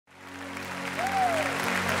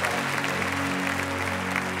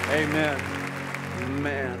Amen.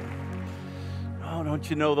 Amen. Oh, don't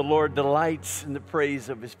you know the Lord delights in the praise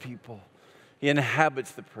of His people? He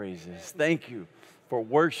inhabits the praises. Thank you for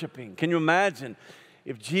worshiping. Can you imagine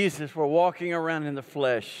if Jesus were walking around in the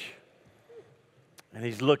flesh and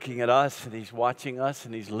He's looking at us and He's watching us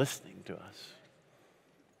and He's listening to us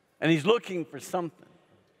and He's looking for something?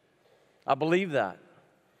 I believe that.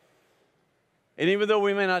 And even though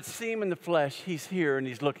we may not see Him in the flesh, He's here and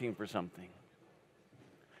He's looking for something.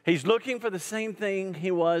 He's looking for the same thing He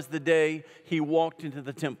was the day He walked into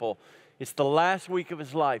the temple. It's the last week of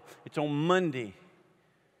His life. It's on Monday.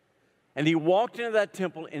 And He walked into that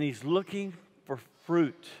temple and He's looking for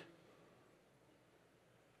fruit.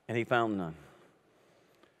 And He found none.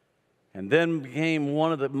 And then became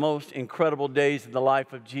one of the most incredible days in the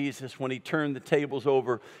life of Jesus when He turned the tables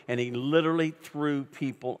over and He literally threw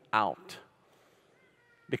people out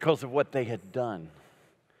because of what they had done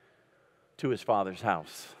to His Father's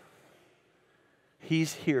house.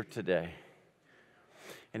 He's here today.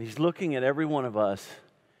 And He's looking at every one of us.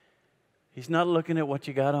 He's not looking at what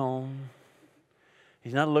you got on.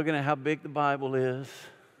 He's not looking at how big the Bible is.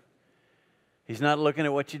 He's not looking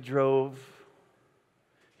at what you drove.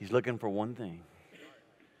 He's looking for one thing.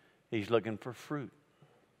 He's looking for fruit.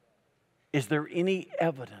 Is there any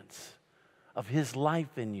evidence of His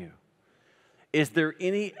life in you? Is there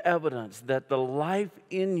any evidence that the life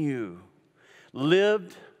in you,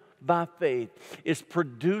 lived by faith, is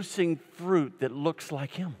producing fruit that looks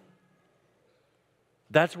like Him?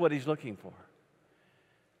 That's what He's looking for.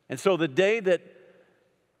 And so the day that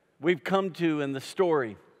we've come to in the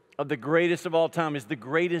story of the greatest of all time is the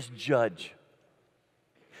greatest judge.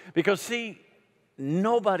 Because see,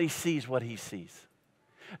 nobody sees what He sees.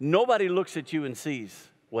 Nobody looks at you and sees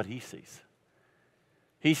what He sees.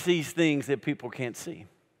 He sees things that people can't see.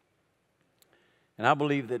 And I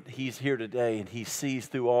believe that He's here today and He sees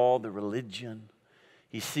through all the religion.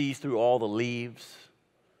 He sees through all the leaves.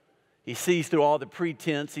 He sees through all the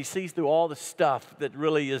pretense. He sees through all the stuff that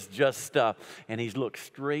really is just stuff. And He's looked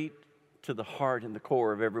straight to the heart and the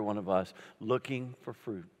core of every one of us, looking for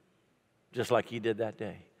fruit, just like He did that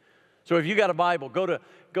day. So if you got a Bible, go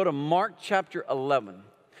to Mark chapter 11.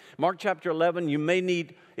 Mark chapter 11, you may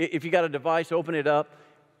need, if you got a device, open it up.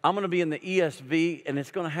 I'm going to be in the ESV, and it's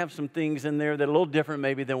going to have some things in there that are a little different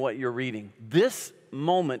maybe than what you're reading. This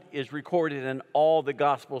moment is recorded in all the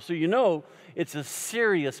Gospels. So you know it's a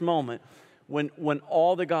serious moment when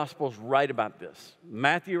all the Gospels write about this.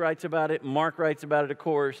 Matthew writes about it. Mark writes about it, of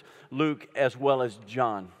course. Luke as well as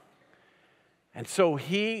John. And so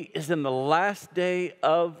he is in the last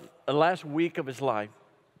week of his life.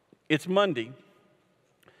 It's Monday.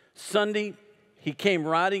 Sunday, he came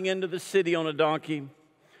riding into the city on a donkey.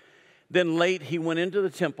 Then late, he went into the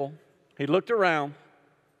temple. He looked around,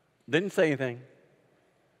 didn't say anything,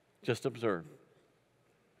 just observed.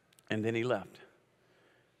 And then he left.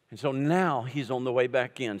 And so now he's on the way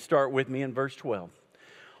back in. Start with me in verse 12.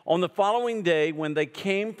 On the following day, when they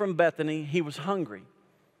came from Bethany, he was hungry.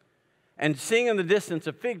 And seeing in the distance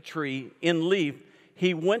a fig tree in leaf,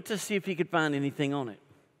 he went to see if he could find anything on it.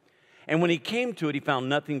 And when he came to it, he found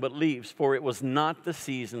nothing but leaves, for it was not the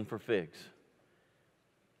season for figs.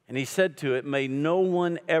 And he said to it, "May no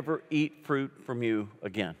one ever eat fruit from you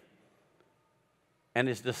again." And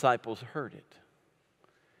his disciples heard it.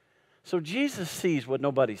 So Jesus sees what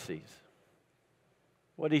nobody sees.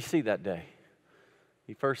 What did he see that day?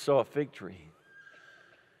 He first saw a fig tree.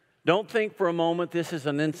 Don't think for a moment this is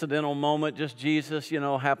an incidental moment, just Jesus,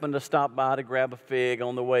 happened to stop by to grab a fig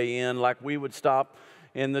on the way in, like we would stop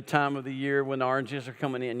in the time of the year when oranges are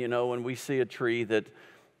coming in, when we see a tree that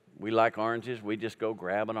we like oranges, we just go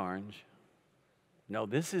grab an orange. No,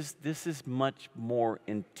 this is much more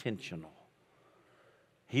intentional.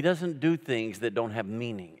 He doesn't do things that don't have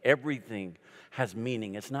meaning. Everything has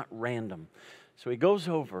meaning. It's not random. So he goes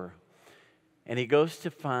over and he goes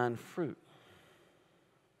to find fruit.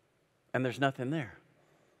 And there's nothing there.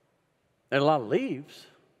 There are a lot of leaves,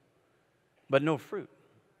 but no fruit.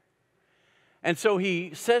 And so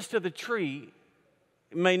he says to the tree,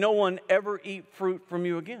 "May no one ever eat fruit from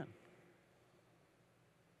you again."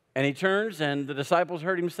 And he turns, and the disciples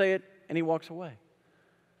heard him say it, and he walks away.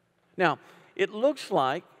 Now, it looks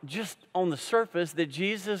like, just on the surface, that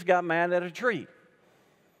Jesus got mad at a tree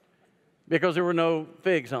because there were no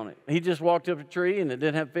figs on it. He just walked up a tree, and it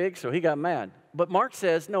didn't have figs, so he got mad. But Mark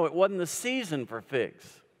says, no, it wasn't the season for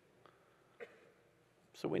figs.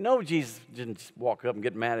 So we know Jesus didn't just walk up and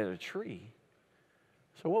get mad at a tree.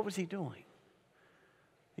 So what was he doing?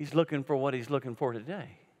 He's looking for what he's looking for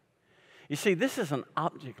today. You see, this is an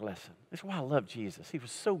object lesson. That's why I love Jesus. He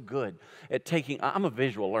was so good at I'm a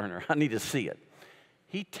visual learner. I need to see it.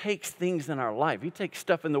 He takes things in our life. He takes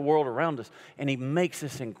stuff in the world around us, and he makes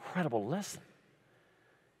this incredible lesson.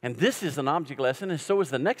 And this is an object lesson, and so is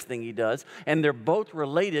the next thing he does. And they're both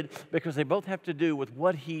related because they both have to do with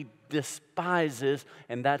what he despises,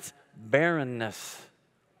 and that's barrenness.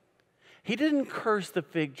 He didn't curse the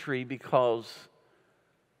fig tree because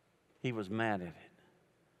he was mad at it.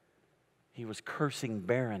 He was cursing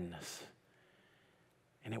barrenness.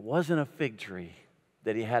 And it wasn't a fig tree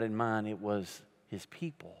that he had in mind. It was his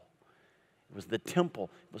people. It was the temple.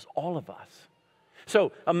 It was all of us.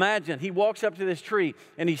 So imagine he walks up to this tree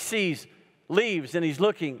and he sees leaves and he's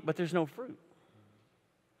looking, but there's no fruit.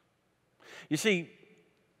 You see,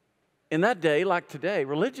 in that day, like today,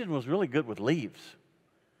 religion was really good with leaves.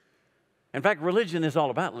 In fact, religion is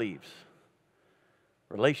all about leaves.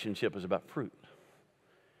 Relationship is about fruit.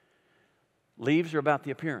 Leaves are about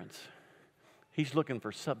the appearance. He's looking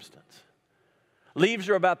for substance. Leaves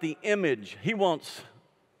are about the image. He wants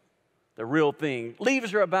the real thing.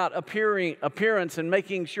 Leaves are about appearance and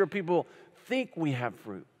making sure people think we have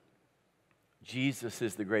fruit. Jesus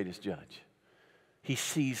is the greatest judge. He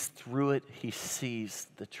sees through it. He sees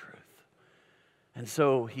the truth. And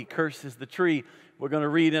so he curses the tree. We're going to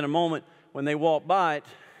read in a moment, when they walked by it,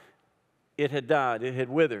 it had died. It had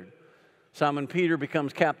withered. Simon Peter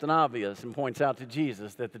becomes Captain Obvious and points out to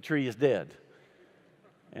Jesus that the tree is dead.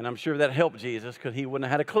 And I'm sure that helped Jesus because he wouldn't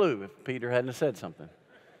have had a clue if Peter hadn't said something.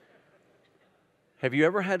 Have you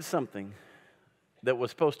ever had something that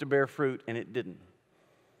was supposed to bear fruit and it didn't?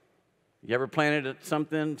 You ever planted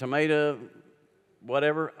something, tomato,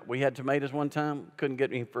 whatever? We had tomatoes one time, couldn't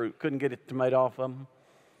get any fruit, couldn't get a tomato off of them.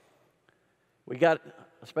 We got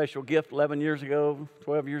a special gift 11 years ago,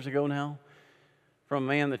 12 years ago now, from a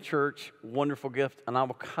man in the church, wonderful gift, an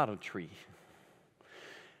avocado tree.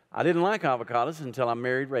 I didn't like avocados until I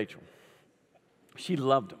married Rachel. She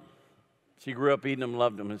loved them. She grew up eating them,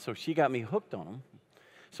 loved them, and so she got me hooked on them.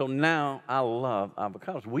 So now I love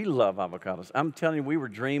avocados. We love avocados. I'm telling you, we were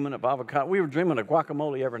dreaming of avocado. We were dreaming of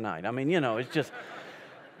guacamole every night. I mean, you know, it's just,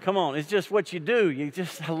 come on, it's just what you do. You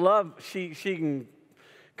just love, she can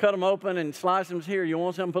cut them open and slice them. Here, you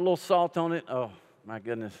want something, put a little salt on it. Oh, my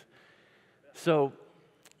goodness. So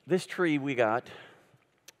this tree we got,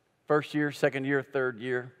 first year, second year, third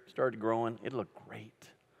year, started growing. It looked great.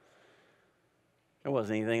 There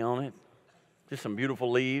wasn't anything on it. Just some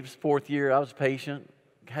beautiful leaves. Fourth year, I was patient,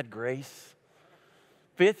 had grace.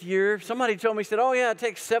 Fifth year, somebody told me, said, oh yeah, it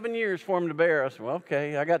takes 7 years for them to bear. I said, well,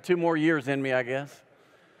 okay, I got 2 more years in me, I guess.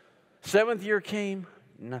 Seventh year came,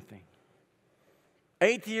 nothing.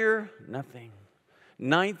 Eighth year, nothing.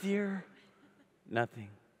 Ninth year, nothing.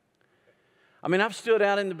 I mean, I've stood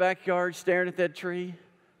out in the backyard staring at that tree,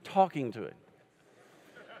 talking to it.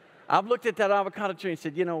 I've looked at that avocado tree and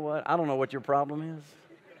said, you know what? I don't know what your problem is.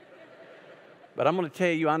 But I'm going to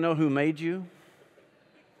tell you, I know who made you.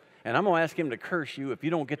 And I'm going to ask him to curse you if you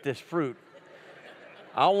don't get this fruit.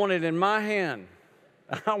 I want it in my hand.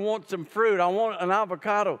 I want some fruit. I want an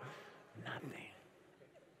avocado. Nothing.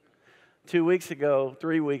 2 weeks ago,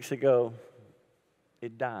 3 weeks ago,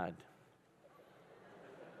 it died.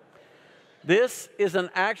 This is an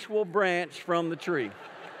actual branch from the tree.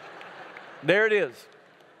 There it is.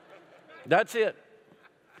 That's it.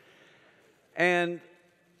 And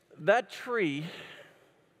that tree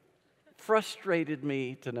frustrated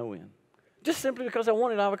me to no end. Just simply because I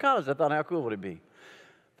wanted avocados. I thought, how cool would it be?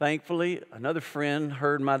 Thankfully, another friend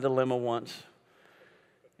heard my dilemma once.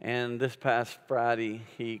 And this past Friday,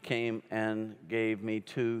 he came and gave me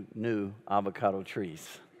 2 new avocado trees.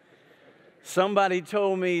 Somebody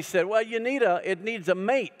told me, he said, well, it needs a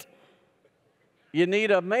mate. You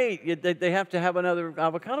need a mate. They have to have another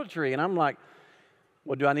avocado tree. And I'm like,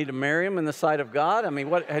 well, do I need to marry him in the sight of God? I mean,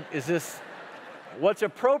 what is this? What's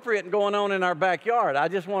appropriate going on in our backyard? I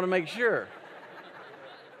just want to make sure.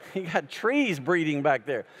 You got trees breeding back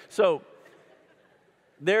there. So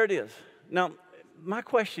there it is. Now, my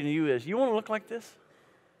question to you is, you want to look like this?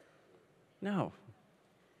 No.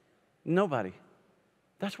 Nobody.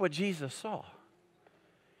 That's what Jesus saw.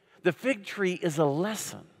 The fig tree is a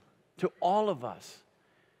lesson to all of us.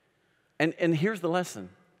 And here's the lesson.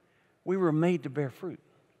 We were made to bear fruit.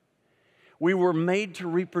 We were made to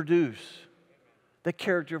reproduce the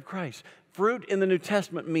character of Christ. Fruit in the New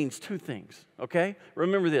Testament means 2 things, okay?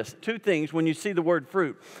 Remember this, 2 things when you see the word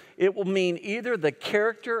fruit. It will mean either the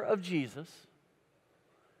character of Jesus,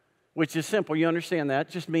 which is simple, you understand that.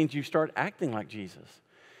 It just means you start acting like Jesus.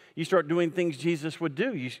 You start doing things Jesus would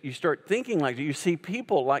do. You start thinking like you see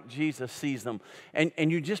people like Jesus sees them.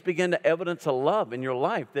 And you just begin to evidence a love in your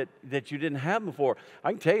life that you didn't have before.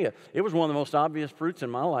 I can tell you, it was one of the most obvious fruits in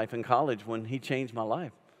my life in college when he changed my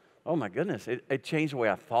life. Oh my goodness, it changed the way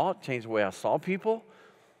I thought, changed the way I saw people,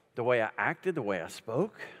 the way I acted, the way I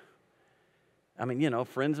spoke. I mean, you know,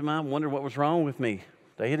 friends of mine wondered what was wrong with me.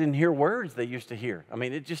 They didn't hear words they used to hear. I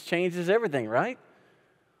mean, it just changes everything, right?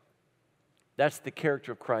 That's the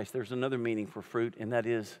character of Christ. There's another meaning for fruit, and that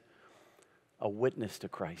is a witness to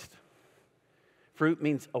Christ. Fruit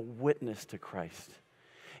means a witness to Christ.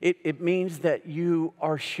 It means that you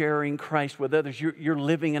are sharing Christ with others. You're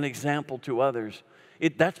living an example to others.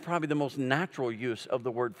 That's probably the most natural use of the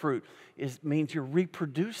word fruit. It means you're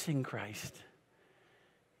reproducing Christ.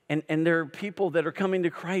 And there are people that are coming to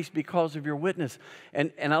Christ because of your witness.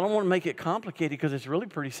 And I don't want to make it complicated because it's really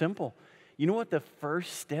pretty simple. You know what the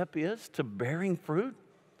first step is to bearing fruit?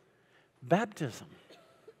 Baptism.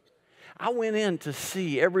 I went in to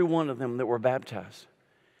see every one of them that were baptized.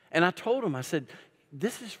 And I told them, I said,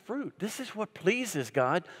 this is fruit. This is what pleases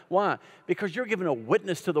God. Why? Because you're giving a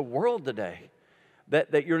witness to the world today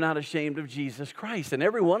that you're not ashamed of Jesus Christ. And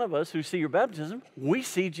every one of us who see your baptism, we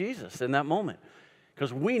see Jesus in that moment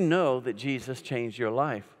because we know that Jesus changed your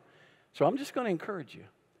life. So I'm just going to encourage you.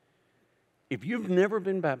 If you've never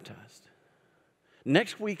been baptized,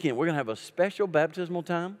 next weekend we're going to have a special baptismal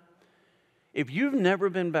time. If you've never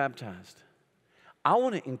been baptized, I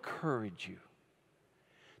want to encourage you.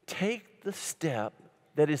 Take the step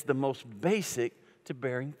that is the most basic to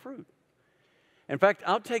bearing fruit. In fact,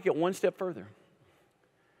 I'll take it one step further.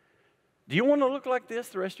 Do you want to look like this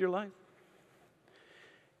the rest of your life?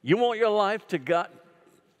 You want your life to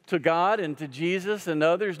God and to Jesus and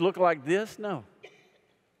others look like this? No.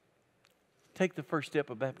 Take the first step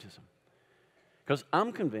of baptism. Because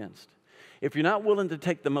I'm convinced, if you're not willing to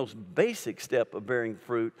take the most basic step of bearing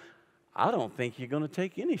fruit, I don't think you're going to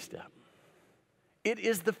take any step. It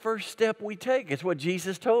is the first step we take. It's what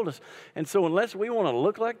Jesus told us. And so unless we want to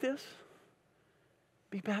look like this,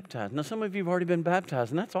 be baptized. Now, some of you have already been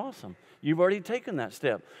baptized, and that's awesome. You've already taken that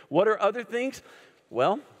step. What are other things?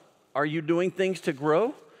 Well, are you doing things to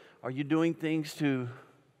grow? Are you doing things to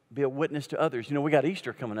be a witness to others? You know, we got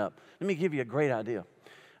Easter coming up. Let me give you a great idea.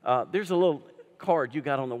 There's a little card you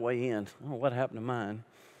got on the way in. I don't know what happened to mine.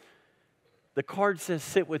 The card says,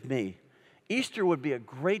 sit with me. Easter would be a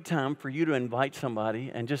great time for you to invite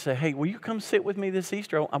somebody and just say, hey, will you come sit with me this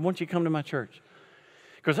Easter? I want you to come to my church.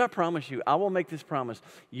 Because I promise you, I will make this promise.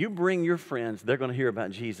 You bring your friends, they're going to hear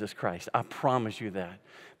about Jesus Christ. I promise you that.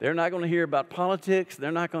 They're not going to hear about politics.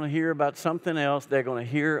 They're not going to hear about something else. They're going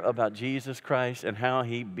to hear about Jesus Christ and how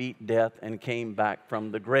he beat death and came back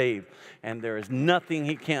from the grave. And there is nothing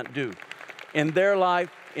he can't do in their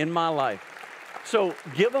life, in my life. So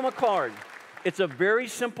give them a card. It's a very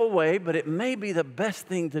simple way, but it may be the best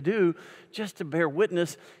thing to do just to bear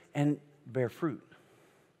witness and bear fruit.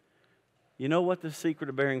 You know what the secret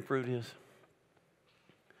of bearing fruit is?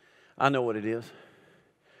 I know what it is.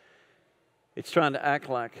 It's trying to act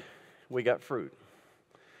like we got fruit.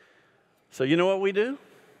 So you know what we do?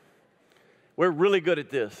 We're really good at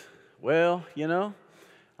this. Well, you know,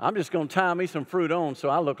 I'm just going to tie me some fruit on so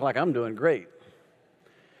I look like I'm doing great.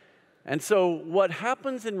 And so what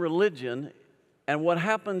happens in religion and what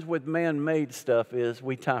happens with man-made stuff is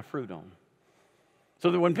we tie fruit on. So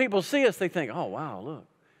that when people see us, they think, oh, wow, look.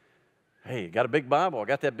 Hey, you got a big Bible. I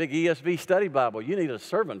got that big ESV study Bible. You need a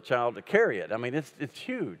servant child to carry it. I mean, it's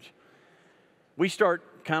huge. We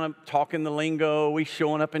start kind of talking the lingo. We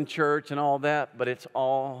showing up in church and all that, but it's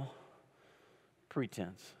all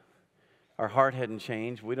pretense. Our heart hadn't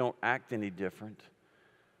changed. We don't act any different.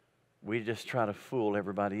 We just try to fool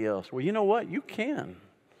everybody else. Well, you know what? You can.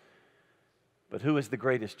 But who is the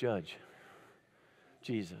greatest judge?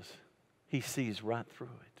 Jesus. He sees right through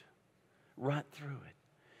it. Right through it.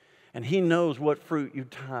 And he knows what fruit you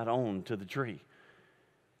tied on to the tree.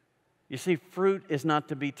 You see, fruit is not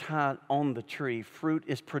to be tied on the tree. Fruit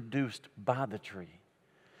is produced by the tree.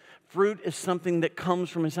 Fruit is something that comes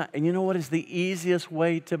from inside. And you know what is the easiest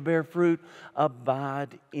way to bear fruit?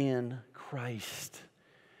 Abide in Christ.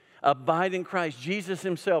 Abide in Christ. Jesus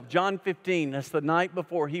himself, John 15, that's the night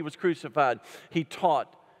before he was crucified, he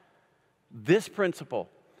taught this principle.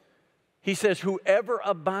 He says, whoever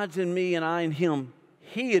abides in me and I in him,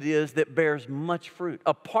 he it is that bears much fruit.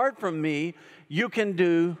 Apart from me, you can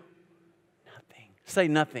do nothing. Say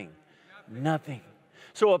nothing. Nothing.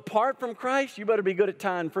 So apart from Christ, you better be good at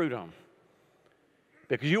tying fruit on,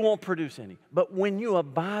 because you won't produce any. But when you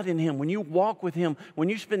abide in him, when you walk with him, when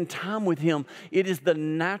you spend time with him, it is the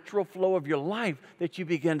natural flow of your life that you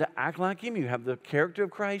begin to act like him. You have the character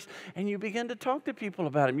of Christ, and you begin to talk to people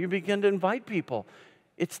about him. You begin to invite people.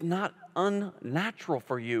 It's not unnatural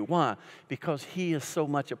for you. Why? Because he is so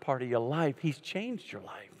much a part of your life. He's changed your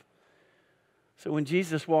life. So when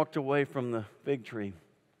Jesus walked away from the fig tree,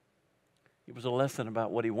 It was a lesson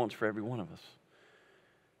about what he wants for every one of us.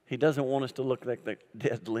 He doesn't want us to look like the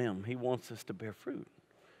dead limb. He wants us to bear fruit.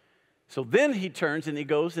 So then he turns and he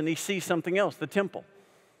goes and he sees something else, the temple.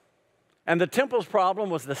 And the temple's problem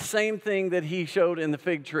was the same thing that he showed in the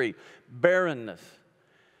fig tree, barrenness.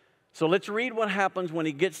 So let's read what happens when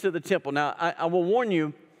he gets to the temple. Now, I will warn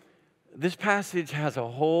you, this passage has a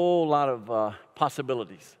whole lot of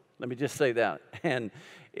possibilities. Let me just say that. And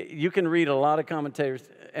you can read a lot of commentators,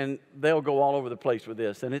 and they'll go all over the place with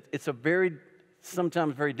this. And it's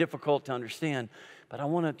sometimes very difficult to understand, but I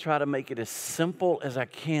want to try to make it as simple as I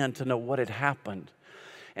can to know what had happened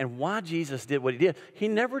and why Jesus did what he did. He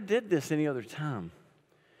never did this any other time.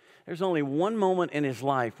 There's only one moment in his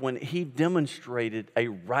life when he demonstrated a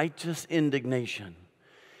righteous indignation,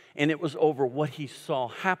 and it was over what he saw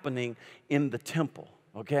happening in the temple,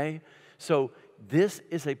 okay? So this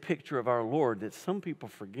is a picture of our Lord that some people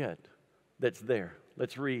forget that's there.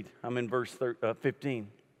 Let's read. I'm in verse 15.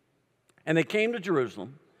 And they came to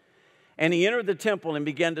Jerusalem, and he entered the temple and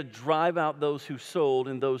began to drive out those who sold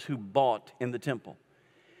and those who bought in the temple.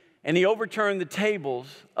 And he overturned the tables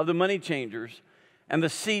of the money changers and the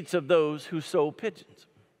seats of those who sold pigeons.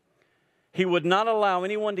 He would not allow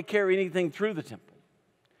anyone to carry anything through the temple.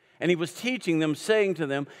 And he was teaching them, saying to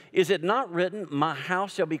them, "Is it not written, 'My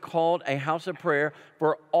house shall be called a house of prayer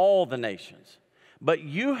for all the nations'? But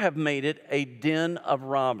you have made it a den of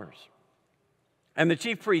robbers." And the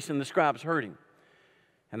chief priests and the scribes heard him.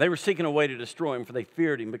 And they were seeking a way to destroy him, for they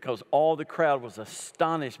feared him, because all the crowd was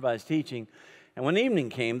astonished by his teaching. And when evening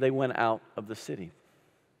came, they went out of the city.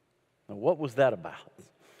 Now, what was that about?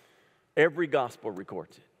 Every gospel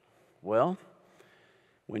records it. Well,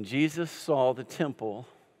 when Jesus saw the temple,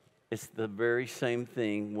 it's the very same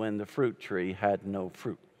thing when the fruit tree had no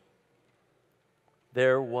fruit.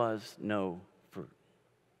 There was no fruit.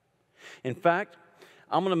 In fact,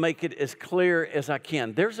 I'm going to make it as clear as I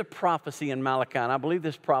can. There's a prophecy in Malachi, and I believe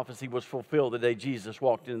this prophecy was fulfilled the day Jesus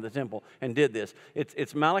walked into the temple and did this.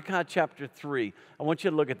 It's Malachi chapter 3. I want you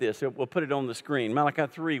to look at this. We'll put it on the screen. Malachi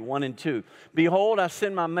 3, 1 and 2. "Behold, I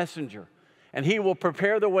send my messenger, and he will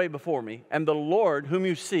prepare the way before me, and the Lord whom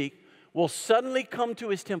you seek will suddenly come to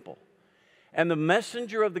his temple. And the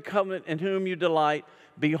messenger of the covenant in whom you delight,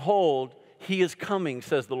 behold, he is coming,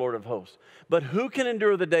 says the Lord of hosts. But who can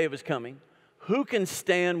endure the day of his coming? Who can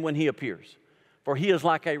stand when he appears? For he is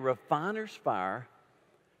like a refiner's fire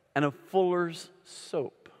and a fuller's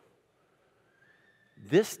soap."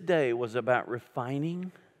 This day was about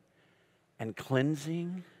refining and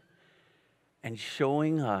cleansing and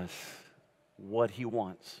showing us what he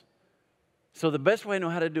wants. So the best way to know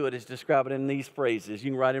how to do it is describe it in these phrases.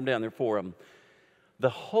 You can write them down. There are 4 of them.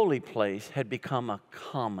 The holy place had become a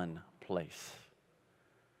common place.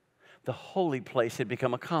 The holy place had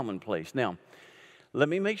become a common place. Now, let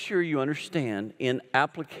me make sure you understand in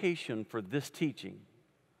application for this teaching.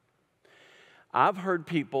 I've heard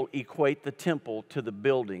people equate the temple to the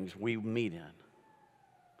buildings we meet in.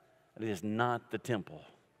 It is not the temple.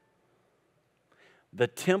 The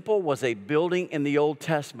temple was a building in the Old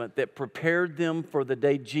Testament that prepared them for the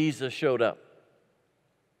day Jesus showed up.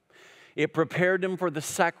 It prepared them for the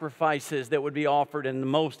sacrifices that would be offered, and the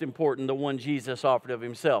most important, the one Jesus offered of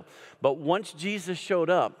himself. But once Jesus showed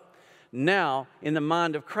up, now in the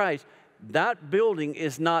mind of Christ, that building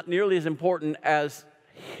is not nearly as important as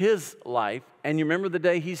his life. And you remember the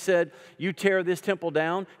day he said, "You tear this temple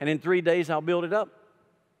down, and in 3 days I'll build it up."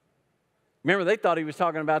 Remember, they thought he was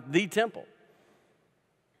talking about the temple.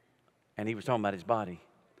 And he was talking about his body.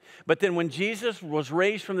 But then when Jesus was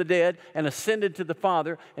raised from the dead and ascended to the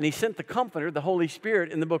Father, and he sent the Comforter, the Holy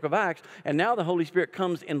Spirit, in the book of Acts, and now the Holy Spirit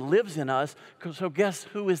comes and lives in us. So guess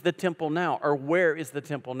who is the temple now? Or where is the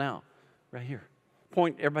temple now? Right here.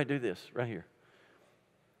 Point, everybody do this, right here.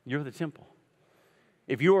 You're the temple.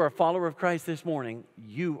 If you are a follower of Christ this morning,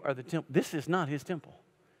 you are the temple. This is not his temple.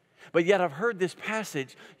 But yet I've heard this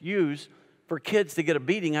passage used for kids to get a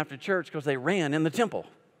beating after church because they ran in the temple.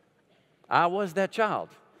 I was that child.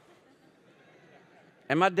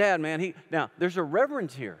 And my dad, man, now there's a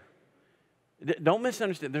reverence here. Don't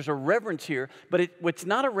misunderstand. There's a reverence here, but it's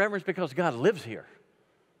not a reverence because God lives here.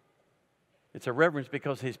 It's a reverence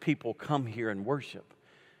because his people come here and worship.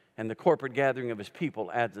 And the corporate gathering of his people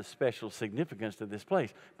adds a special significance to this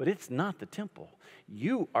place. But it's not the temple.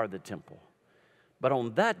 You are the temple. But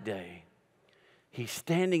on that day, he's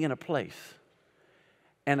standing in a place.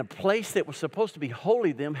 And a place that was supposed to be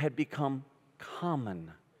holy then had become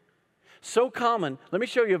common. So common. Let me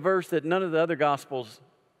show you a verse that none of the other Gospels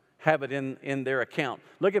have it in their account.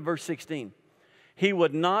 Look at verse 16. He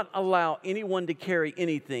would not allow anyone to carry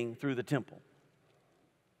anything through the temple.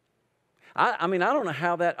 I mean, I don't know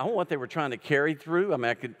how that, I don't know what they were trying to carry through. I mean,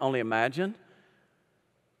 I could only imagine.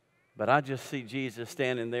 But I just see Jesus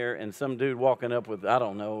standing there and some dude walking up with, I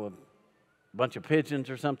don't know, a bunch of pigeons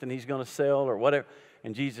or something he's going to sell or whatever.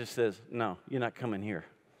 And Jesus says, no, you're not coming here.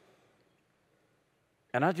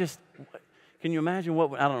 And can you imagine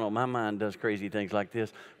what, I don't know, my mind does crazy things like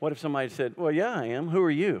this. What if somebody said, well, yeah, I am. Who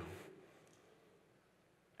are you?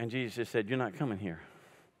 And Jesus just said, you're not coming here.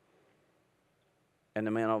 And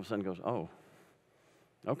the man all of a sudden goes, oh,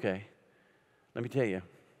 okay. Let me tell you,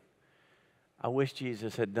 I wish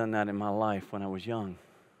Jesus had done that in my life when I was young.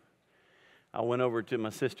 I went over to my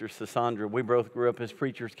sister, Cassandra. We both grew up as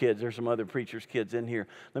preacher's kids. There's some other preacher's kids in here.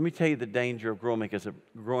 Let me tell you the danger of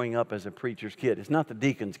growing up as a preacher's kid. It's not the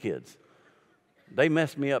deacon's kids. They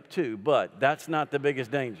messed me up too, but that's not the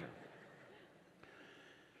biggest danger.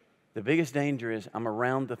 The biggest danger is I'm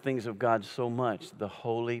around the things of God so much, the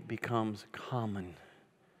holy becomes common.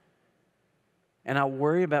 And I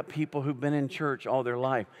worry about people who've been in church all their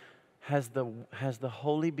life. Has the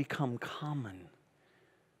holy become common?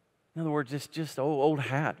 In other words, it's just old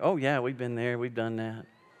hat. Oh, yeah, we've been there. We've done that.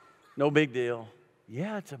 No big deal.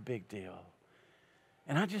 Yeah, it's a big deal.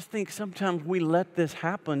 And I just think sometimes we let this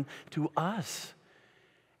happen to us.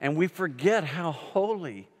 And we forget how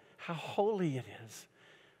holy it is.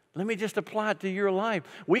 Let me just apply it to your life.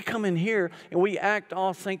 We come in here and we act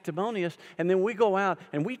all sanctimonious, and then we go out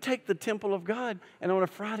and we take the temple of God, and on a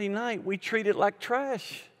Friday night, we treat it like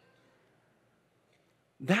trash.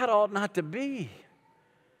 That ought not to be.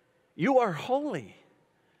 You are holy.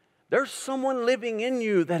 There's someone living in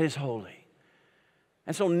you that is holy.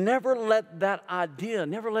 And so never let that idea,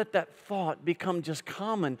 never let that thought become just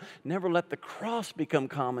common. Never let the cross become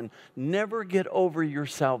common. Never get over your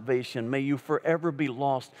salvation. May you forever be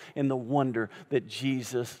lost in the wonder that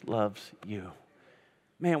Jesus loves you.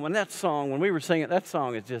 Man, when we were singing, that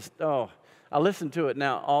song is just, I listen to it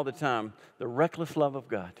now all the time. The reckless love of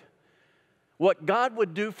God. What God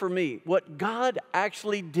would do for me, what God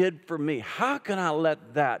actually did for me, how can I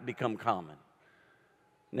let that become common?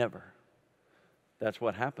 Never. That's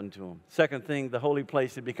what happened to him. Second thing, the holy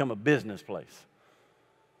place had become a business place.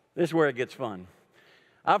 This is where it gets fun.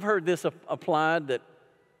 I've heard this applied that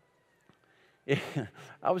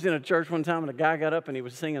I was in a church one time and a guy got up and he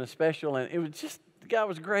was singing a special, and it was just, the guy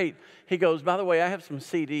was great. He goes, by the way, I have some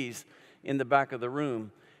CDs in the back of the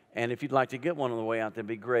room. And if you'd like to get one on the way out, that'd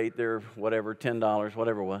be great. They're whatever, $10,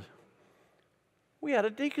 whatever it was. We had a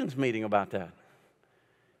deacons meeting about that.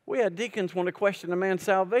 We had deacons want to question a man's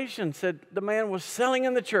salvation, said the man was selling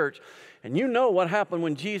in the church. And you know what happened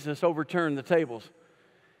when Jesus overturned the tables.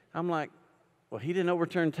 I'm like, well, he didn't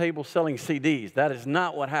overturn tables selling CDs. That is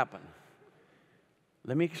not what happened.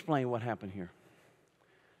 Let me explain what happened here.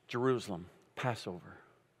 Jerusalem, Passover.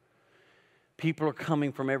 People are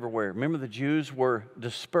coming from everywhere. Remember, the Jews were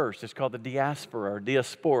dispersed. It's called the diaspora or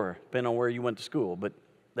diaspora, depending on where you went to school, but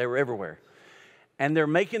they were everywhere. And they're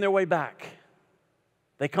making their way back.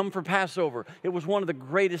 They come for Passover. It was one of the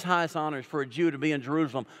greatest, highest honors for a Jew to be in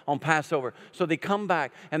Jerusalem on Passover. So they come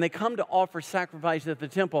back, and they come to offer sacrifice at the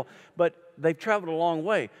temple, but they've traveled a long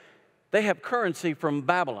way. They have currency from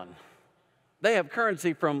Babylon. They have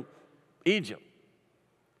currency from Egypt.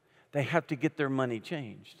 They have to get their money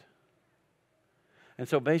changed. And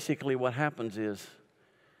so basically what happens is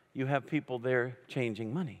you have people there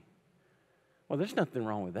changing money. Well, there's nothing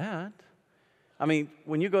wrong with that. I mean,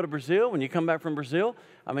 when you go to Brazil, when you come back from Brazil,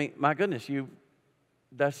 I mean, my goodness,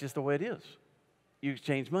 that's just the way it is. You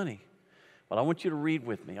exchange money. Well, I want you to read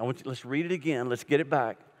with me. Let's read it again. Let's get it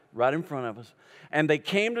back right in front of us. And they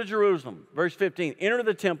came to Jerusalem, verse 15, entered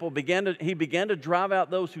the temple, he began to drive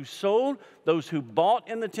out those who sold, those who bought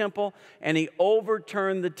in the temple, and he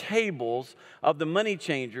overturned the tables of the money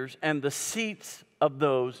changers and the seats of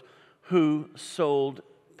those who sold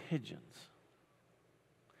pigeons.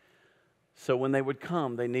 So when they would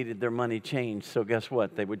come, they needed their money changed. So guess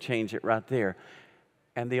what? They would change it right there.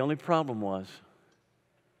 And the only problem was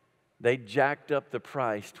they jacked up the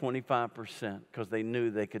price 25% because they knew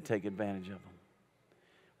they could take advantage of them.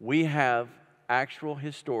 We have actual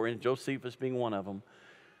historians, Josephus being one of them,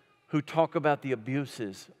 who talk about the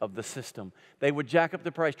abuses of the system. They would jack up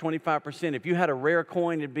the price 25%. If you had a rare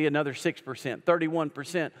coin, it'd be another 6%,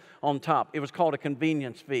 31% on top. It was called a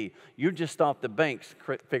convenience fee. You just thought the banks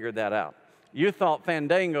figured that out. You thought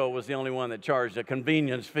Fandango was the only one that charged a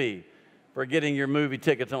convenience fee for getting your movie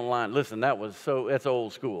tickets online. Listen, that's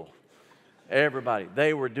old school. Everybody,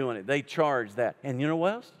 they were doing it. They charged that. And you know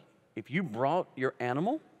what else? If you brought your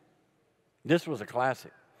animal, this was a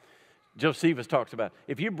classic. Josephus talks about,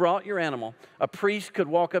 if you brought your animal, a priest could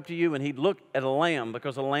walk up to you and he'd look at a lamb,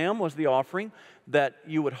 because a lamb was the offering that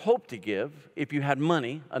you would hope to give if you had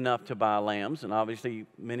money enough to buy lambs, and obviously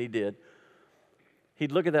many did.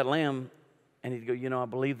 He'd look at that lamb and he'd go, I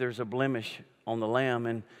believe there's a blemish on the lamb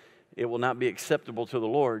and it will not be acceptable to the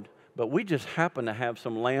Lord. But we just happen to have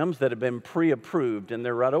some lambs that have been pre-approved, and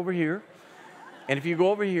they're right over here. And if you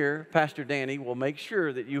go over here, Pastor Danny will make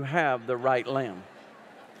sure that you have the right lamb.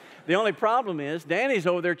 The only problem is Danny's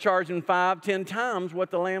over there charging 5, 10 times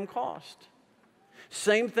what the lamb cost.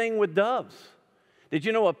 Same thing with doves. Did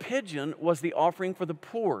you know a pigeon was the offering for the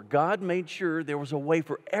poor? God made sure there was a way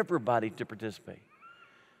for everybody to participate.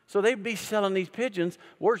 So they'd be selling these pigeons.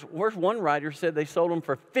 Where's one writer said they sold them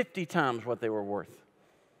for 50 times what they were worth.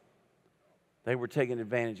 They were taking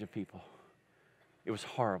advantage of people. It was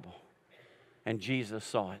horrible. And Jesus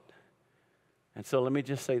saw it. And so let me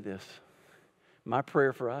just say this. My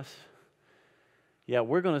prayer for us,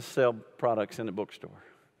 we're going to sell products in the bookstore.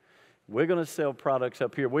 We're going to sell products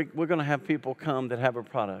up here. We're going to have people come that have a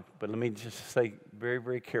product. But let me just say very,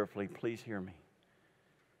 very carefully, please hear me.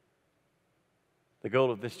 The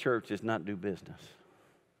goal of this church is not do business.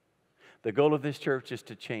 The goal of this church is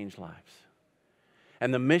to change lives.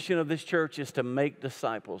 And the mission of this church is to make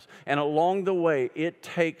disciples. And along the way, it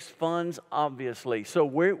takes funds, obviously. So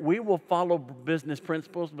we will follow business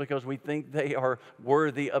principles because we think they are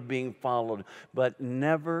worthy of being followed. But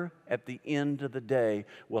never at the end of the day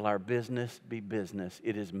will our business be business.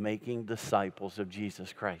 It is making disciples of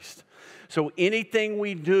Jesus Christ. So anything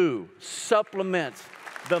we do supplements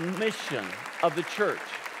the mission of the church.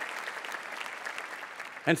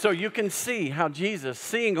 And so you can see how Jesus,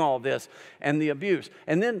 seeing all this and the abuse.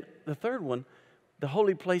 And then the third one, the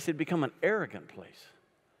holy place had become an arrogant place.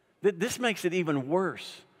 This makes it even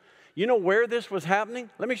worse. You know where this was happening?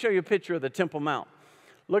 Let me show you a picture of the Temple Mount.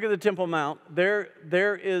 Look at the Temple Mount. There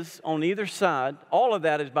is on either side, all of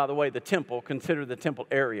that is, by the way, the temple, considered the temple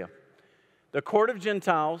area. The court of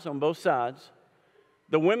Gentiles on both sides,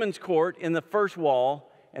 the women's court in the first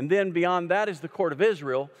wall, and then beyond that is the court of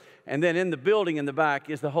Israel. And then in the building in the back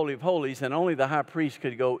is the Holy of Holies, and only the high priest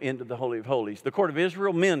could go into the Holy of Holies. The court of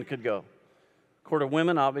Israel, men could go. Court of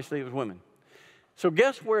women, obviously it was women. So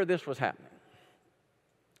guess where this was happening?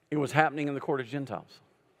 It was happening in the court of Gentiles.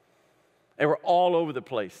 They were all over the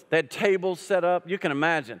place. They had tables set up. You can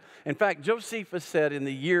imagine. In fact, Josephus said in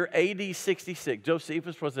the year AD 66,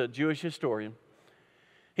 Josephus was a Jewish historian.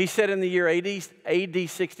 He said in the year AD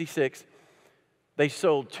 66, they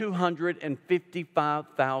sold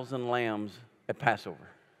 255,000 lambs at Passover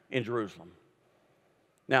in Jerusalem.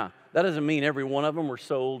 Now, that doesn't mean every one of them were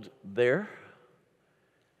sold there,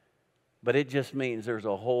 but it just means there's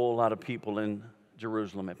a whole lot of people in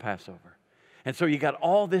Jerusalem at Passover. And so you got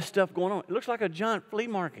all this stuff going on. It looks like a giant flea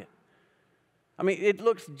market. I mean, it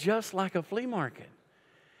looks just like a flea market.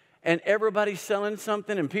 And everybody's selling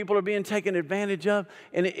something, and people are being taken advantage of,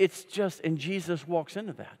 and and Jesus walks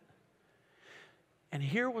into that. And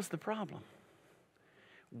here was the problem.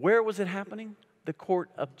 Where was it happening? The court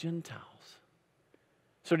of Gentiles.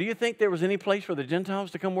 So do you think there was any place for the Gentiles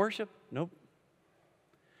to come worship? Nope.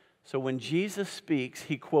 So when Jesus speaks,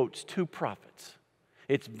 he quotes two prophets.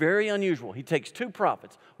 It's very unusual. He takes two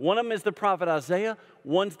prophets. One of them is the prophet Isaiah.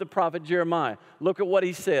 One's the prophet Jeremiah. Look at what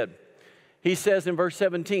he said. He says in verse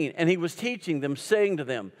 17, and he was teaching them, saying to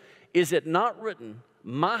them, is it not written,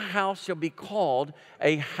 my house shall be called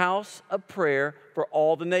a house of prayer for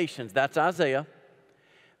all the nations. That's Isaiah.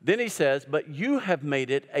 Then he says, but you have made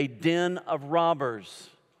it a den of robbers.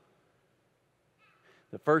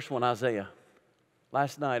 The first one, Isaiah.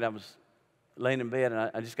 Last night I was laying in bed and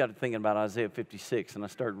I just got to thinking about Isaiah 56 and I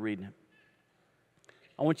started reading it.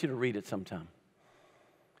 I want you to read it sometime.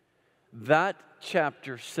 That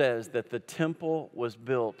chapter says that the temple was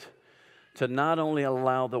built to not only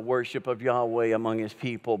allow the worship of Yahweh among his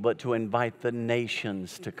people, but to invite the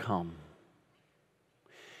nations to come.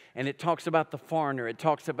 And it talks about the foreigner, it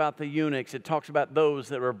talks about the eunuchs, it talks about those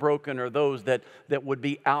that are broken or those that would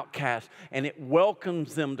be outcast, and it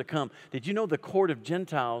welcomes them to come. Did you know the court of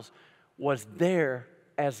Gentiles was there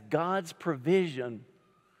as God's provision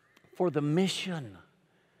for the mission?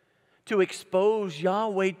 To expose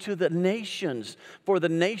Yahweh to the nations, for the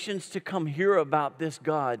nations to come hear about this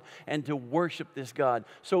God and to worship this God.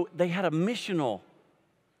 So they had a missional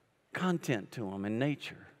content to them in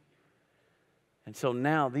nature. And so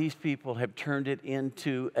now these people have turned it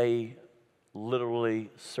into a literally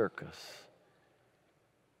circus.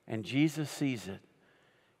 And Jesus sees it.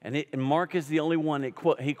 And Mark is the only one,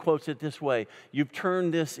 he quotes it this way. You've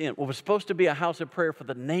turned this in. Well, it was supposed to be a house of prayer for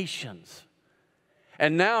the nations.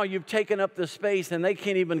 And now you've taken up the space and they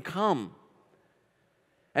can't even come.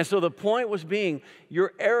 And so the point was being,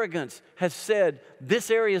 your arrogance has said, this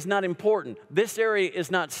area is not important. This area is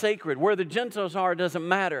not sacred. Where the Gentiles are doesn't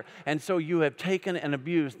matter. And so you have taken and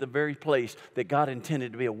abused the very place that God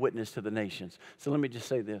intended to be a witness to the nations. So let me just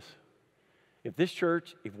say this. If this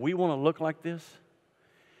church, if we want to look like this,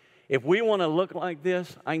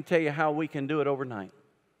 I can tell you how we can do it overnight.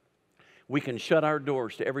 We can shut our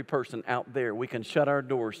doors to every person out there. We can shut our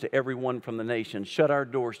doors to everyone from the nation. Shut our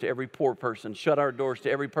doors to every poor person. Shut our doors to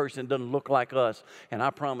every person that doesn't look like us. And I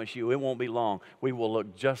promise you, it won't be long. We will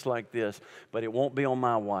look just like this, but it won't be on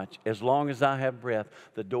my watch. As long as I have breath,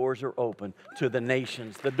 the doors are open to the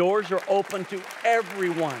nations. The doors are open to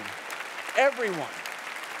everyone. Everyone.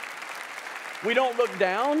 We don't look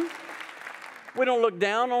down. We don't look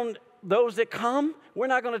down on those that come. We're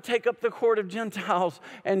not going to take up the court of Gentiles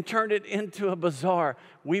and turn it into a bazaar.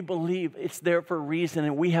 We believe it's there for a reason,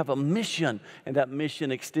 and we have a mission, and that mission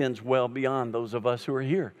extends well beyond those of us who are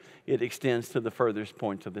here. It extends to the furthest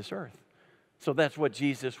point of this earth. So that's what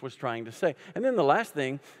Jesus was trying to say. And then the last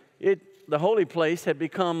thing, the holy place had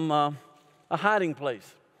become a hiding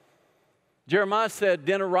place. Jeremiah said,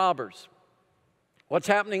 den of robbers. What's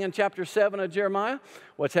happening in chapter 7 of Jeremiah?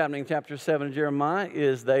 What's happening in chapter 7 of Jeremiah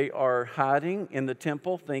is they are hiding in the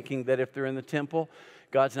temple, thinking that if they're in the temple,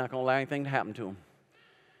 God's not going to allow anything to happen to them.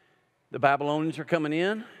 The Babylonians are coming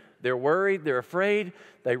in. They're worried. They're afraid.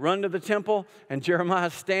 They run to the temple, and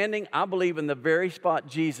Jeremiah's standing, I believe, in the very spot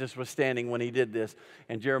Jesus was standing when he did this.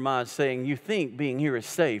 And Jeremiah's saying, you think being here is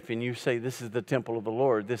safe, and you say, this is the temple of the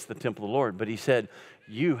Lord. This is the temple of the Lord. But he said,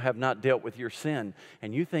 you have not dealt with your sin,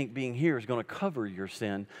 and you think being here is going to cover your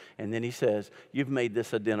sin. And then he says, you've made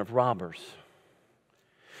this a den of robbers.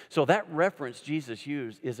 So that reference Jesus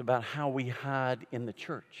used is about how we hide in the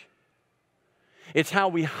church. It's how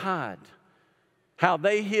we hide. How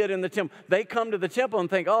they hid in the temple. They come to the temple and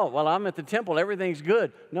think, oh, well, I'm at the temple. Everything's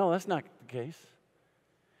good. No, that's not the case.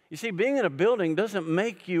 You see, being in a building doesn't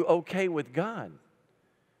make you okay with God.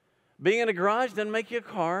 Being in a garage doesn't make you a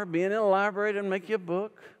car. Being in a library doesn't make you a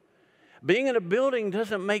book. Being in a building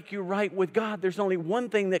doesn't make you right with God. There's only one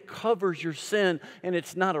thing that covers your sin, and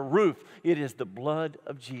it's not a roof. It is the blood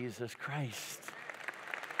of Jesus Christ.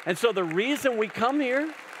 And so the reason we come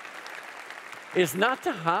here is not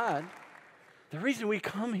to hide. The reason we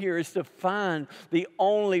come here is to find the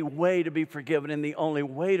only way to be forgiven and the only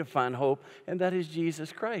way to find hope, and that is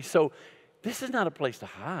Jesus Christ. So this is not a place to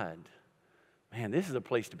hide. Man, this is a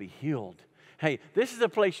place to be healed. Hey, this is a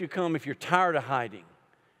place you come if you're tired of hiding.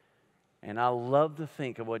 And I love to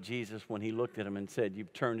think of what Jesus, when he looked at him and said,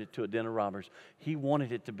 you've turned it to a den of robbers. He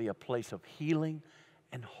wanted it to be a place of healing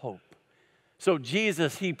and hope. So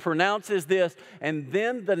Jesus, he pronounces this, and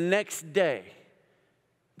then the next day,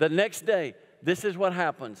 this is what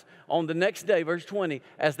happens. On the next day, verse 20,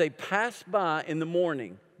 as they passed by in the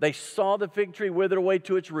morning, they saw the fig tree wither away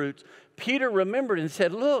to its roots. Peter remembered and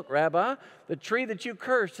said, look, Rabbi, the tree that you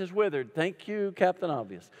cursed has withered. Thank you, Captain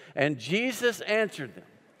Obvious. And Jesus answered them,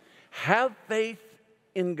 have faith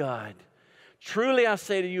in God. Truly I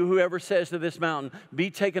say to you, whoever says to this mountain,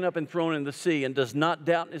 be taken up and thrown in the sea, and does not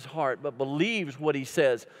doubt in his heart, but believes what he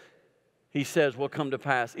says will come to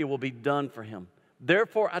pass, it will be done for him.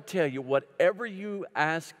 Therefore, I tell you, whatever you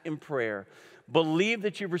ask in prayer, believe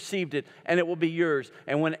that you've received it, and it will be yours.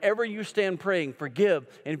 And whenever you stand praying, forgive.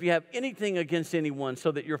 And if you have anything against anyone,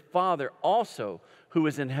 so that your Father also, who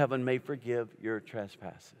is in heaven, may forgive your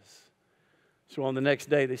trespasses. So on the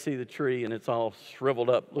next day, they see the tree, and it's all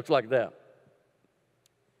shriveled up. Looks like that.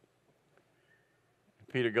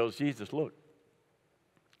 Peter goes, Jesus, look.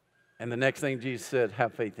 And the next thing Jesus said,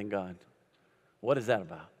 have faith in God. What is that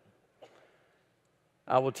about?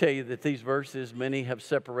 I will tell you that these verses, many have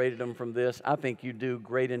separated them from this. I think you do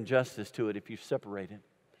great injustice to it if you separate it.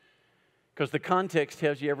 Because the context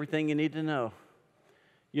tells you everything you need to know.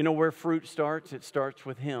 You know where fruit starts? It starts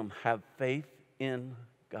with him. Have faith in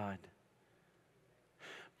God.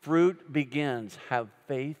 Fruit begins, have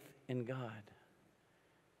faith in God.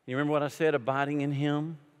 You remember what I said? Abiding in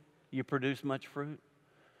him, you produce much fruit.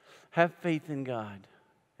 Have faith in God.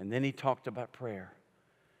 And then he talked about prayer.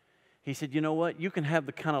 He said, you know what? You can have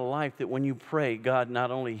the kind of life that when you pray, God not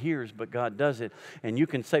only hears, but God does it. And you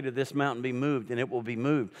can say to this mountain, be moved, and it will be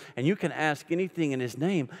moved. And you can ask anything in his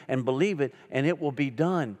name and believe it, and it will be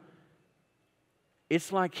done.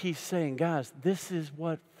 It's like he's saying, guys, this is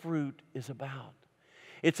what fruit is about.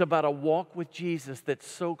 It's about a walk with Jesus that's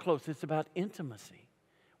so close. It's about intimacy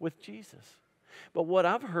with Jesus. But what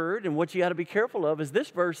I've heard and what you got to be careful of is this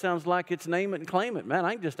verse sounds like it's name it and claim it. Man,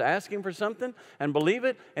 I can just ask him for something and believe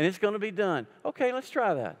it, and it's going to be done. Okay, let's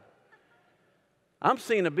try that. I'm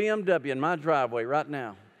seeing a BMW in my driveway right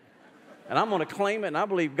now. And I'm going to claim it, and I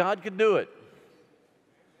believe God could do it.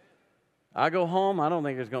 I go home, I don't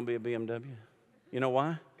think there's going to be a BMW. You know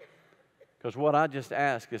why? Because what I just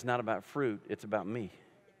asked is not about fruit, it's about me.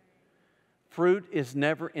 Fruit is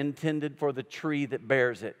never intended for the tree that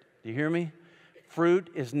bears it. Do you hear me? Fruit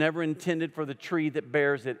is never intended for the tree that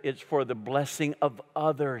bears it. It's for the blessing of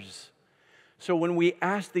others. So when we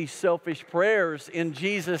ask these selfish prayers in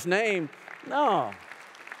Jesus' name, no.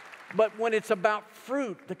 But when it's about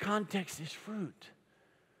fruit, the context is fruit.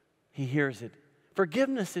 He hears it.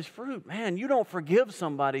 Forgiveness is fruit. Man, you don't forgive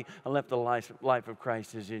somebody unless the life of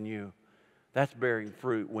Christ is in you. That's bearing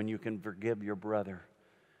fruit when you can forgive your brother.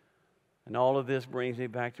 And all of this brings me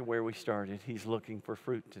back to where we started. He's looking for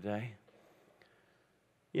fruit today.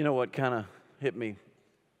 You know what kind of hit me?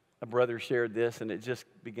 A brother shared this, and it just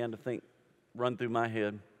began to run through my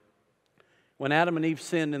head. When Adam and Eve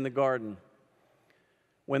sinned in the garden,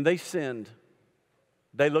 when they sinned,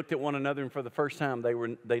 they looked at one another, and for the first time,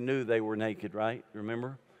 they knew they were naked, right?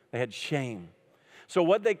 Remember? They had shame. So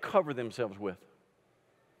what'd they cover themselves with?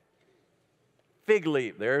 Fig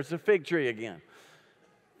leaf. There's the fig tree again.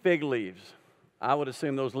 Fig leaves. I would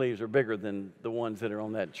assume those leaves are bigger than the ones that are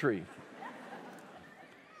on that tree.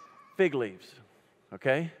 Fig leaves,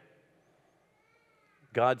 okay?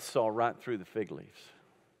 God saw right through the fig leaves.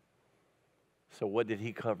 So what did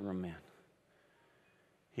he cover them in?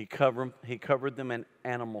 He covered them in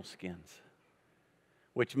animal skins,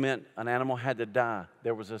 which meant an animal had to die.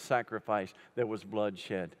 There was a sacrifice. There was blood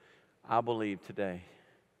shed. I believe today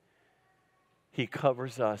he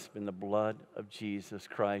covers us in the blood of Jesus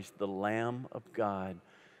Christ, the Lamb of God,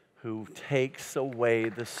 who takes away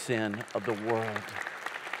the sin of the world.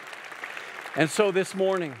 And so this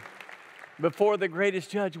morning, before the greatest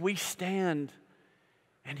judge, we stand,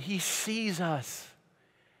 and he sees us,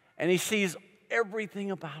 and he sees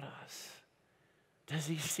everything about us. Does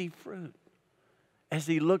he see fruit? As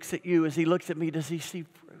he looks at you, as he looks at me, does he see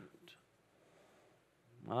fruit?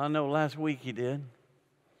 Well, I know last week he did,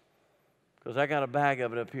 because I got a bag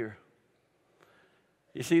of it up here.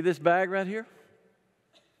 You see this bag right here?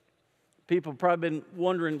 People have probably been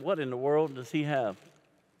wondering, what in the world does he have?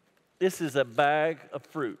 This is a bag of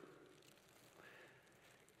fruit.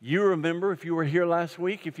 You remember, if you were here last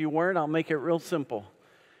week, if you weren't, I'll make it real simple.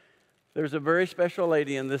 There's a very special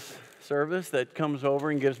lady in this service that comes over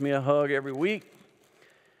and gives me a hug every week.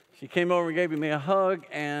 She came over and gave me a hug,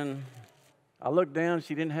 and I looked down,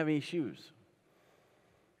 she didn't have any shoes.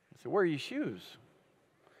 I said, "Where are your shoes?"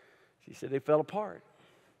 She said, "They fell apart."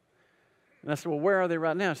 And I said, "Well, where are they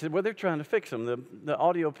right now?" She said, "Well, they're trying to fix them, the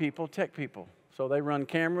audio people, tech people. So they run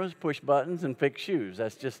cameras, push buttons, and fix shoes.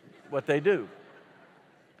 That's just what they do."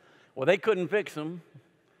 Well, they couldn't fix them.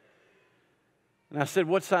 And I said,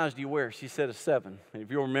 "What size do you wear?" She said, "A 7. And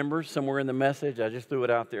if you'll remember, somewhere in the message, I just threw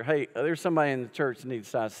it out there. Hey, there's somebody in the church that needs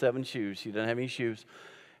size 7 shoes. She doesn't have any shoes.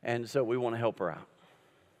 And so we want to help her out.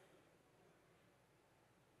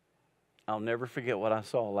 I'll never forget what I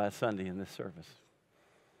saw last Sunday in this service.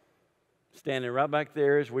 Standing right back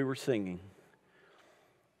there as we were singing.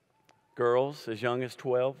 Girls as young as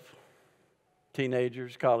 12,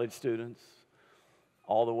 teenagers, college students,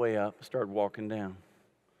 all the way up, started walking down.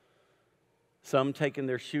 Some taking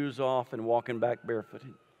their shoes off and walking back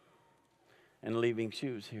barefooted and leaving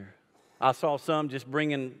shoes here. I saw some just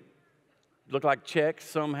bringing, looked like checks.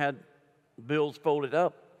 Some had bills folded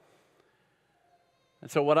up.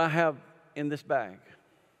 And so what I have in this bag,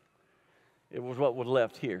 it was what was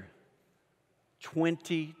left here.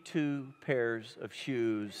 22 pairs of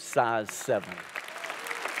shoes, size 7.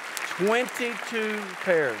 22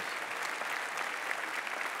 pairs.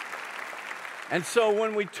 And so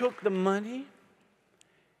when we took the money,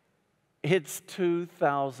 it's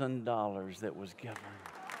 $2,000 that was given.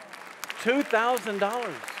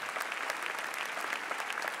 $2,000.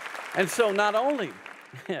 And so not only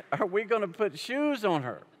are we going to put shoes on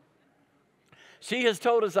her, she has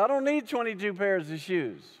told us, "I don't need 22 pairs of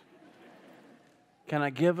shoes. Can I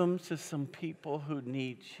give them to some people who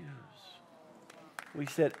need shoes?" We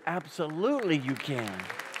said, "Absolutely you can.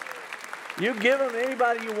 You give them to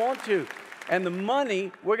anybody you want to." And the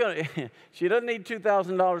money, she doesn't need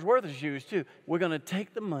 $2,000 worth of shoes too. We're going to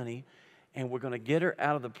take the money and we're going to get her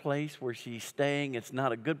out of the place where she's staying. It's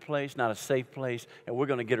not a good place, not a safe place. And we're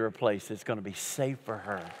going to get her a place that's going to be safe for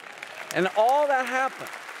her. And all that happened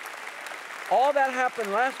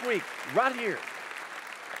last week, right here.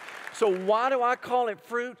 So why do I call it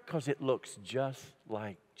fruit? Because it looks just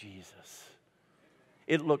like Jesus.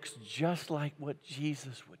 It looks just like what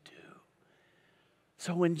Jesus would do.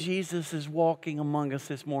 So when Jesus is walking among us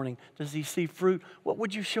this morning, does he see fruit? What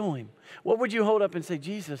would you show him? What would you hold up and say,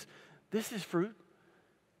 Jesus, this is fruit?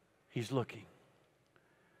 He's looking.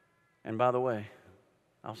 And by the way,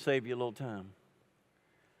 I'll save you a little time.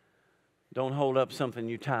 Don't hold up something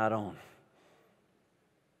you tied on.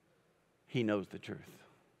 He knows the truth.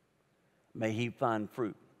 May he find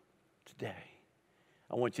fruit today.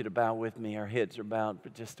 I want you to bow with me. Our heads are bowed for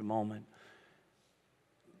just a moment.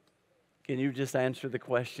 Can you just answer the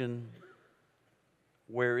question,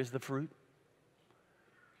 where is the fruit?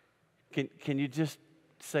 Can you just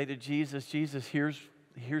say to Jesus, Jesus,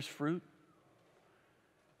 here's fruit?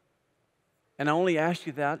 And I only ask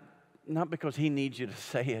you that not because he needs you to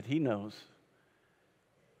say it, he knows.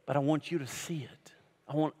 But I want you to see it.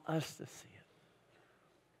 I want us to see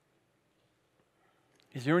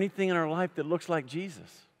it. Is there anything in our life that looks like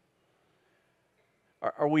Jesus?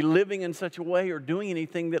 Are we living in such a way or doing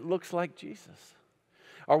anything that looks like Jesus?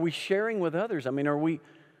 Are we sharing with others? I mean, are we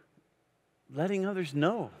letting others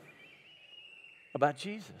know about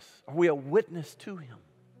Jesus? Are we a witness to him?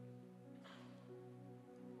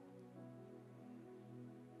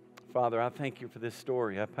 Father, I thank you for this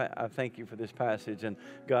story. I thank you for this passage. And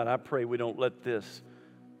God, I pray we don't let this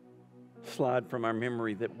slide from our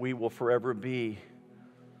memory, that we will forever be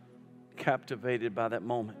captivated by that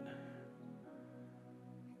moment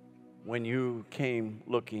when you came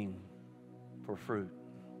looking for fruit.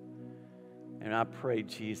 And I pray,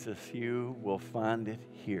 Jesus, you will find it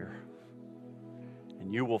here.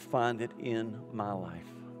 And you will find it in my life.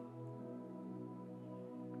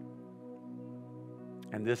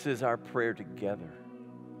 And this is our prayer together.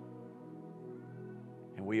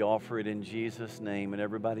 And we offer it in Jesus' name. And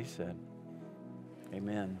everybody said,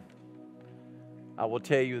 amen. I will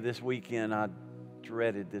tell you, this weekend, I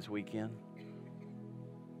dreaded this weekend.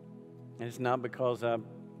 And it's not because I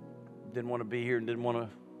didn't want to be here and didn't want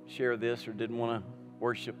to share this or didn't want to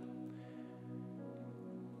worship.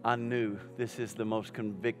 I knew this is the most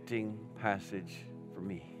convicting passage for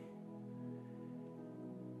me.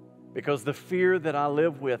 Because the fear that I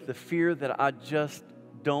live with, the fear that I just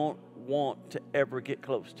don't want to ever get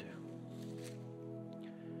close to,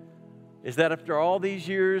 is that after all these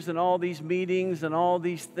years and all these meetings and all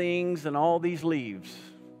these things and all these leaves,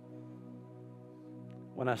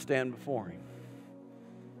 when I stand before him,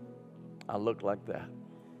 I look like that.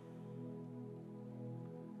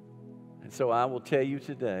 And so I will tell you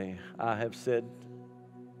today, I have said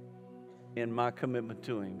in my commitment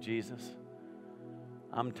to him, Jesus,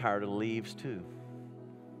 I'm tired of leaves too.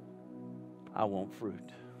 I want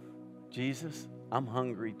fruit. Jesus, I'm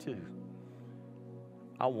hungry too.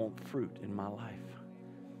 I want fruit in my life.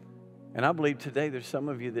 And I believe today there's some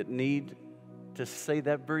of you that need to say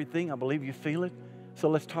that very thing. I believe you feel it. So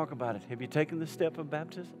let's talk about it. Have you taken the step of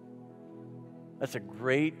baptism? That's a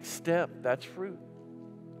great step. That's fruit.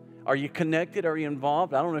 Are you connected? Are you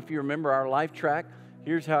involved? I don't know if you remember our life track.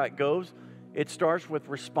 Here's how it goes. It starts with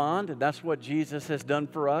respond, and that's what Jesus has done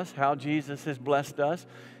for us, how Jesus has blessed us.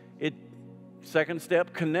 Second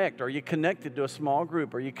step, connect. Are you connected to a small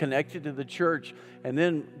group? Are you connected to the church? And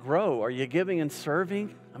then grow. Are you giving and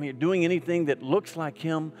serving? I mean, doing anything that looks like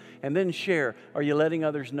him. And then share. Are you letting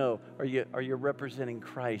others know? Are you representing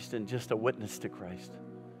Christ and just a witness to Christ?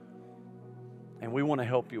 And we want to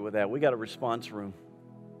help you with that. We got a response room.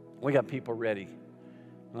 We got people ready.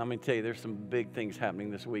 And let me tell you, there's some big things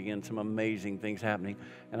happening this weekend, some amazing things happening.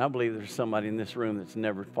 And I believe there's somebody in this room that's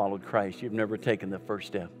never followed Christ. You've never taken the first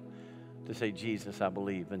step to say, Jesus, I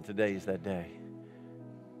believe, and today is that day.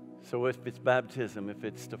 So if it's baptism, if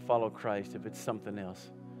it's to follow Christ, if it's something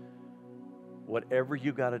else, whatever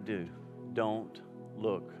you got to do, don't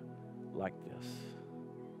look like this.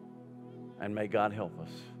 And may God help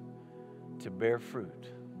us to bear fruit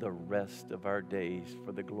the rest of our days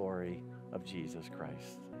for the glory of Jesus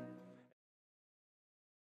Christ.